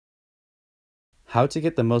How to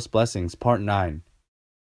Get the Most Blessings, Part 9.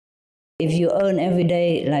 If you earn every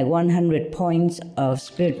day like 100 points of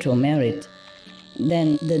spiritual merit,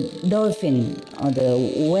 then the dolphin or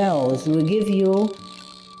the whales will give you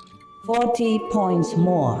 40 points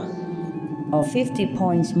more, or 50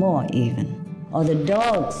 points more even. Or the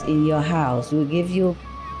dogs in your house will give you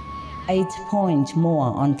 8 points more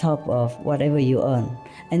on top of whatever you earn.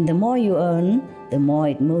 And the more you earn, the more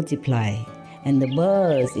it multiplies. And the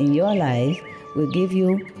birds in your life will give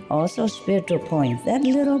you also spiritual points. That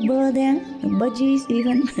little bird there, the budgies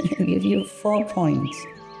even, give you 4 points.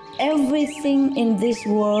 Everything in this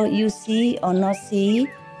world you see or not see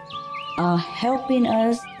are helping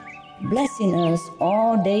us, blessing us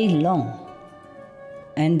all day long.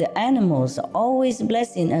 And the animals are always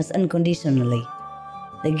blessing us unconditionally.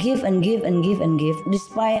 They give and give and give and give.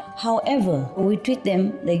 Despite however we treat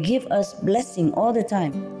them, they give us blessing all the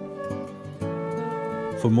time.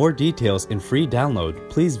 For more details and free download,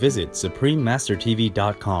 please visit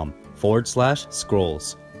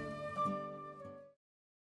suprememastertv.com/scrolls.